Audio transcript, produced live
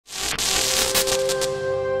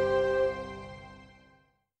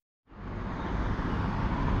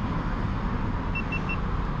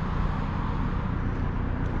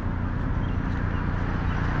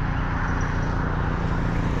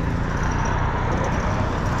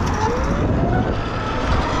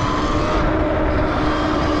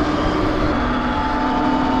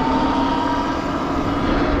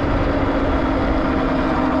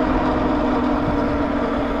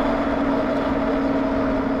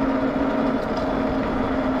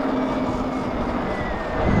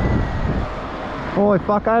Holy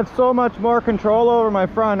fuck, I have so much more control over my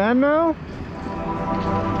front end now.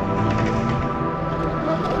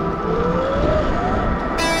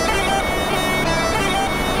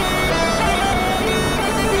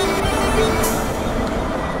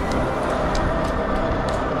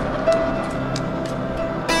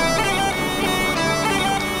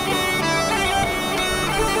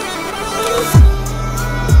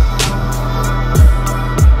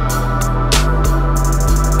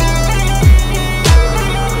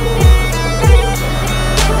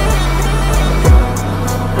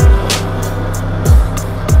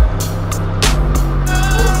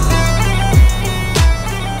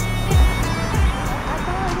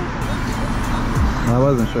 I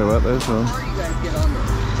wasn't sure what this was. How far do you guys get on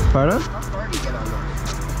this? Pardon? How far do you get on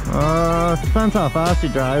this? Depends how fast you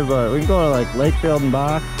drive, but we can go to like Lakefield and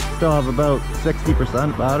back. Still have about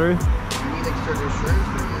 60% battery. Do you need extra insurance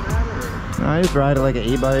for any of that, or? I just ride it like an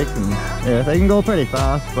e-bike, and yeah, they can go pretty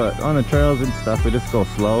fast, but on the trails and stuff, we just go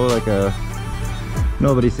slow, like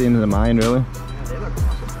nobody seems to mind really. Yeah, they look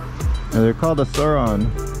awesome. They're called a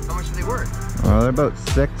Surron. How much are they worth? They're about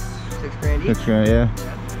 $6 grand each? $6 grand, yeah.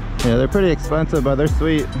 Yeah, they're pretty expensive, but they're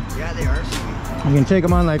sweet. Yeah, they are sweet. You can take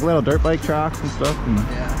them on like little dirt bike tracks and stuff. And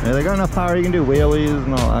yeah, they got enough power, you can do wheelies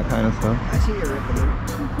and all that kind of stuff. I see you ripping them.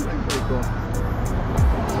 That's pretty cool.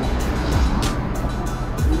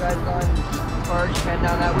 You guys gone as far as you can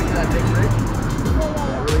down that way to that big bridge?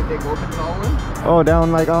 That really big open tall one? Oh,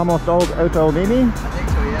 down like almost out to Old Mimi? I think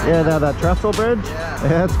so, yeah. Yeah, that trestle bridge? Yeah. Yeah,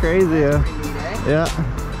 that's crazy, yeah. Pretty neat, eh? Yeah.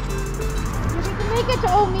 You can make it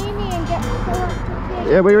to Old Mimi and get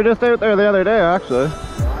Yeah, we were just out there the other day actually.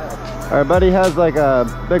 Our buddy has like a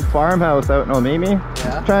big farmhouse out in Omimi.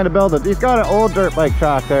 Yeah. Trying to build it. He's got an old dirt bike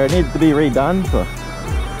track there. It needs to be redone, so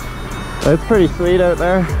it's pretty sweet out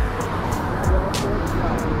there.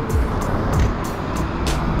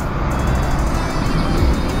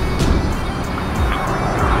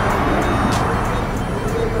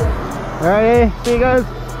 Alright, see you guys.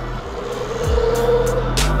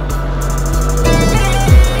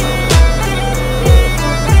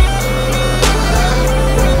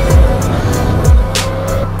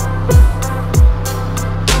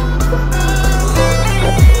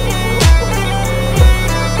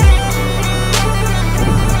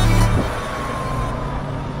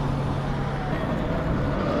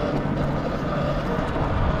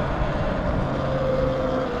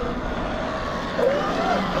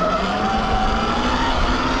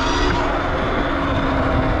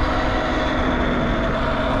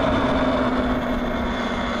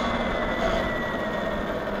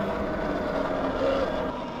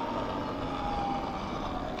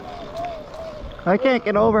 I can't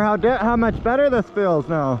get over how much better this feels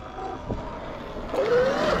now.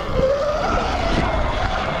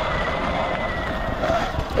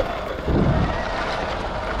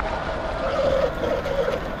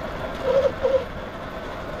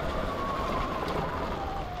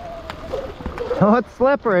 Oh, it's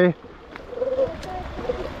slippery.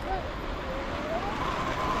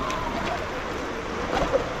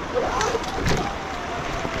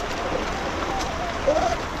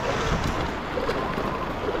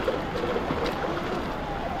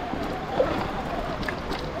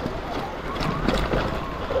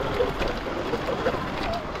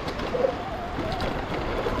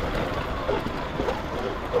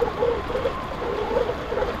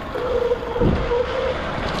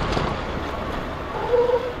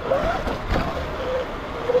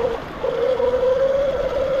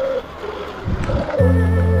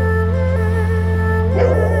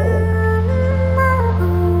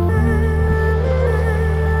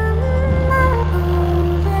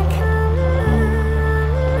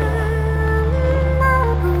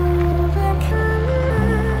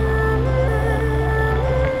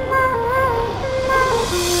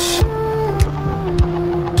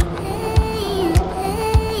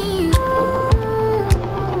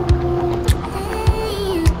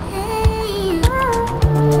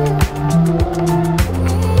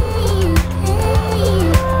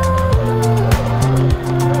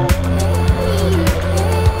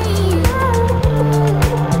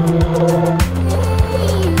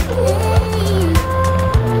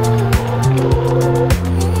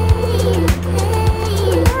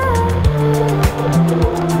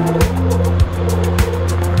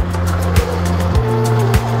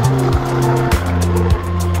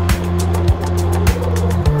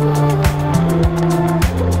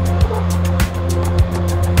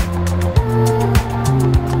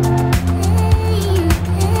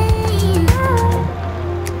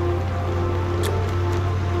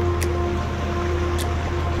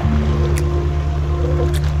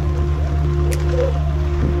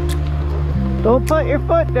 Don't put your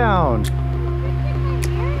foot down.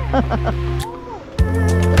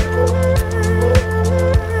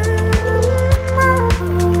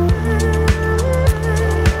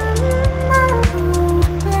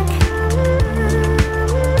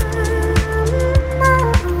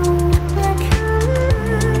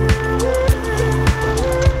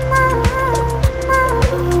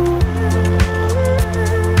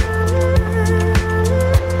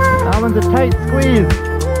 That one's a tight squeeze.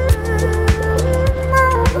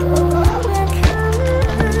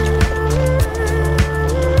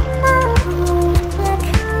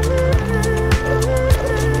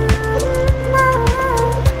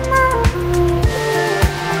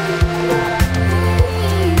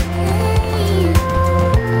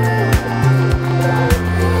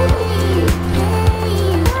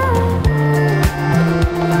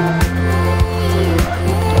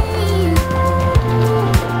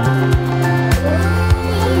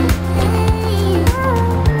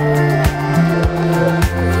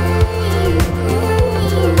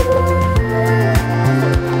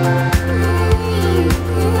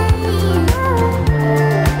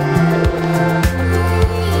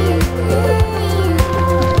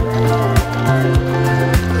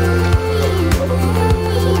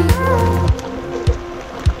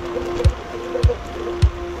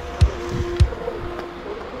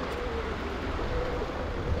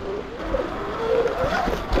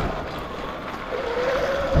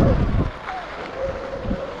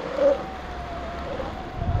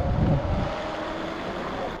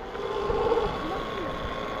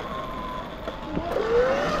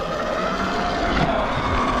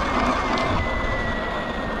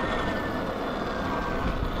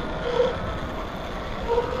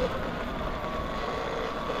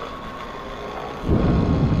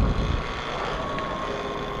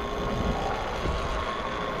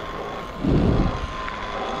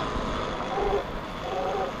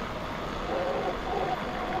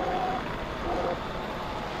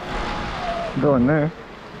 Going there.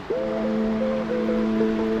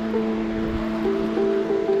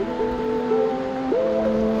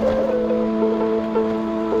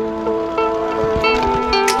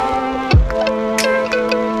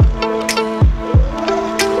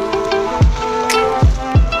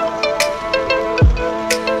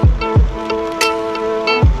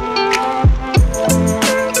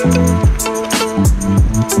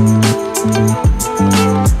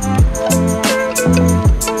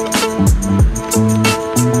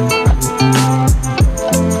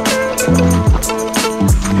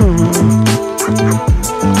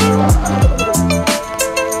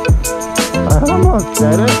 I almost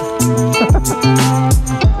said it.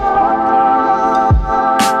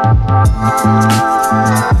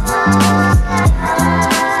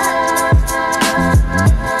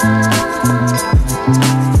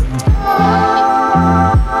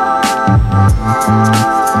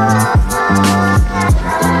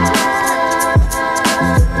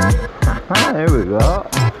 There we go.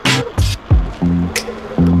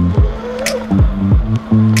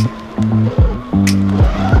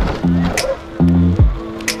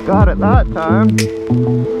 Got it that time.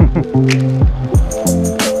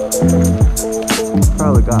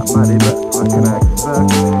 Probably got muddy, but what can I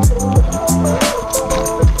expect?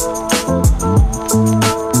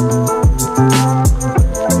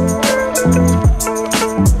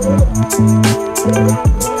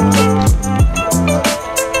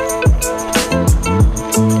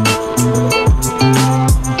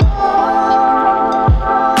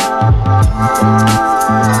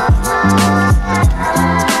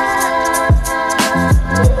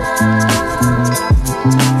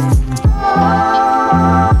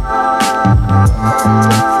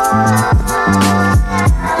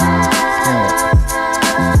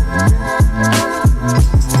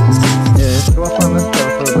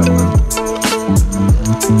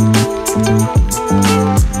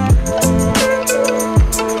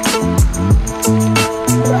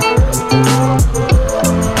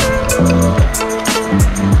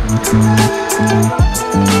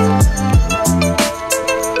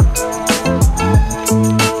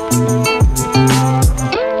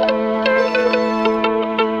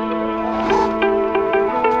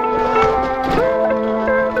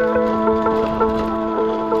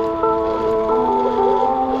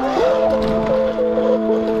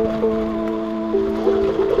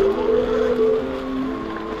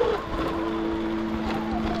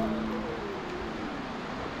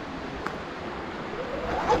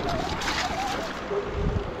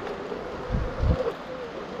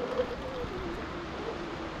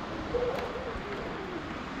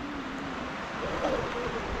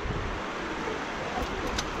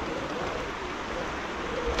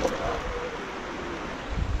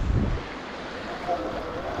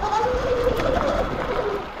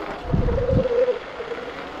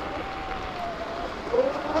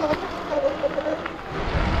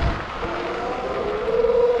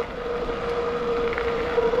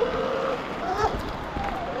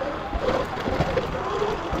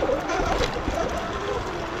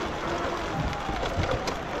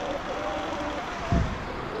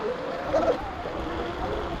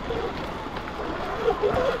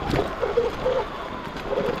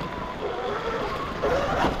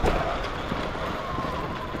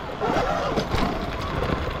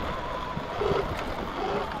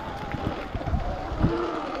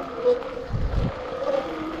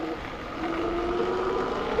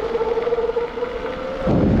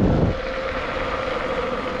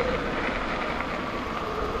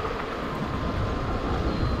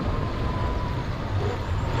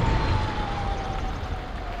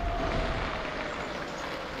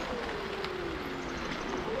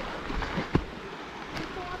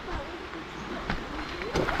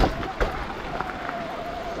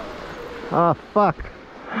 Oh fuck.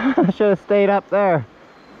 I should have stayed up there.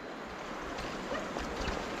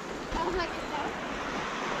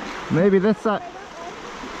 Maybe this side.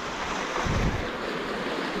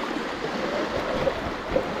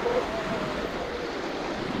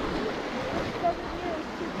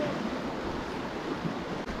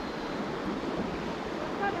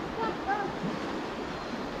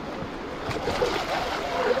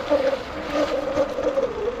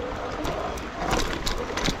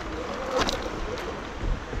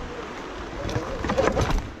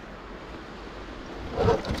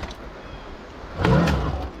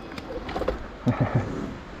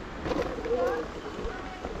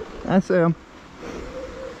 I see him.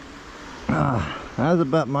 Ah, that was a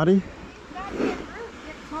bit muddy.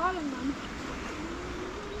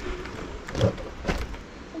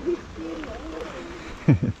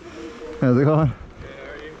 How's it going?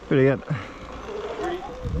 Pretty good.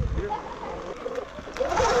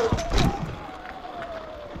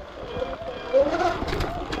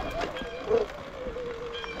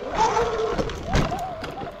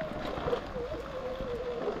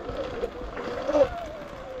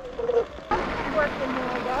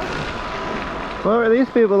 What were these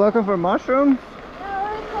people looking for mushrooms?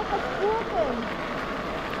 No, it's like a school thing.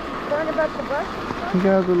 Learn about the brush and stuff. You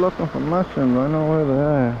guys are looking for mushrooms. I know where they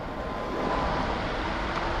are.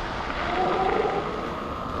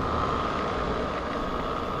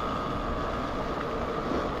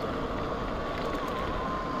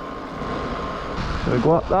 Should we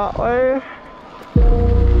go up that way?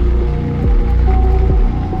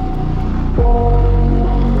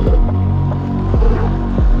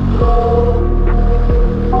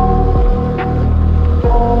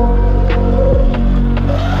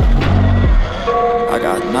 I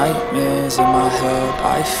got nightmares in my head,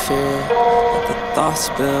 I fear that the thoughts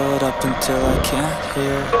build up until I can't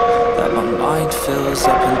hear, that my mind fills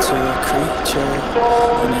up into a creature,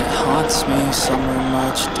 and it haunts me somewhere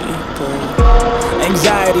much deeper.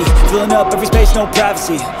 Anxiety, filling up every space, no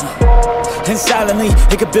privacy, and silently,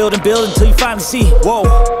 it could build and build until you finally see, whoa,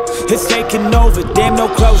 it's taking over, damn no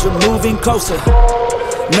closure, moving closer.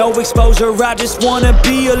 No exposure, I just wanna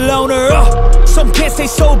be a loner. Some can't stay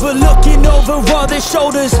sober, looking over all their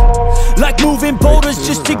shoulders, like moving boulders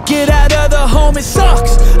just to get out of the home. It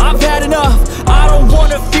sucks, I've had enough, I don't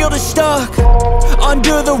wanna feel the stuck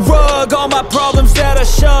under the rug, all my problems that I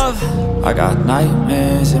shove. I got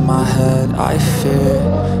nightmares in my head, I fear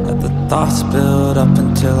that the thoughts build up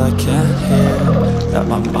until I can't hear, that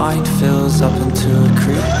my mind fills up into a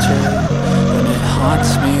creature, and it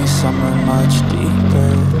haunts me somewhere much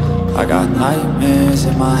deeper. I got nightmares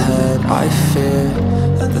in my head, I fear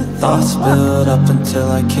that the thoughts build up until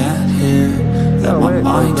I can't hear, that my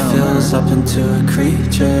mind fills up into a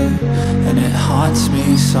creature, and it haunts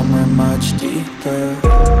me somewhere much deeper.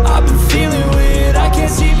 I've been feeling weird, I can't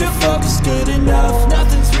seem to focus good enough,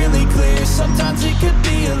 nothing's really clear, sometimes it could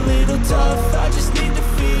be a little tough, I just need to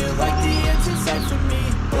feel like the end's inside for me,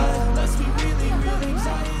 but let's be really real,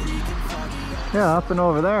 anxiety can foggy up. Yeah, up and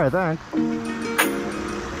over there, I think.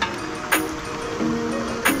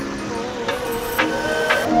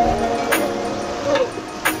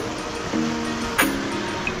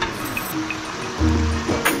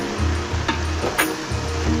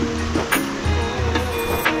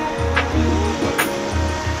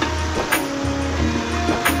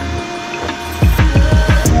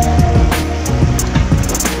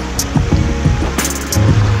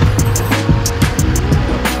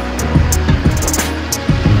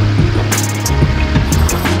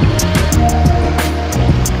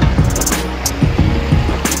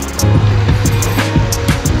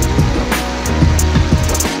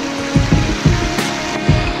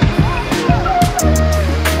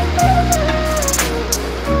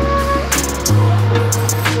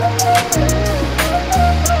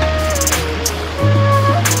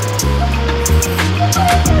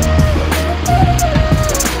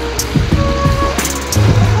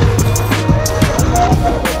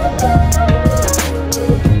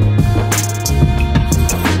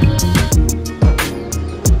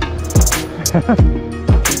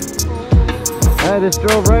 I just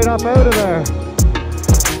drove right up out of there.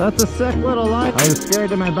 That's a sick little line. I was scared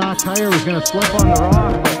that my back tire was gonna slip on the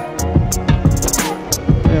rock.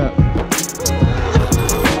 Yeah.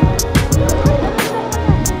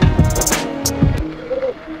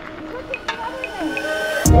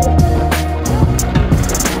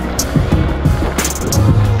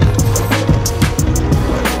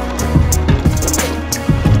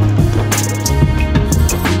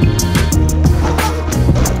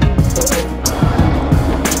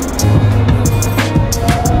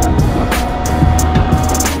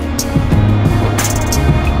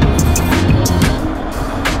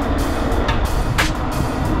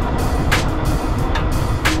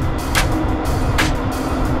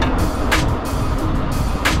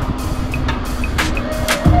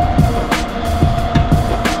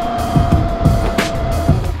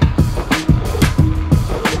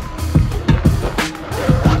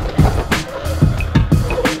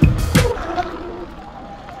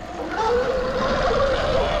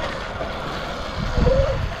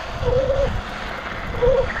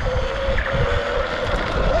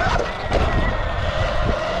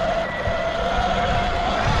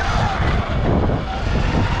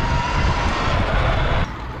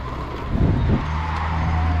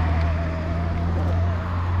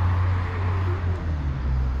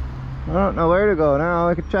 now.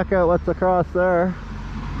 We can check out what's across there.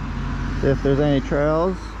 See if there's any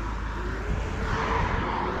trails.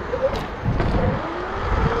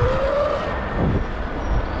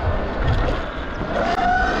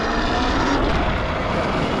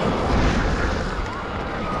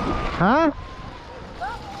 Huh?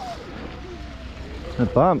 The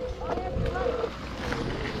bump.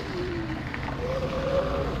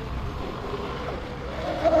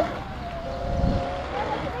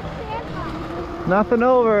 Nothing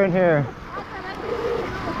over in here.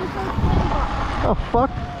 Oh fuck.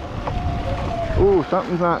 Ooh,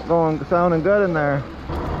 something's not sounding good in there.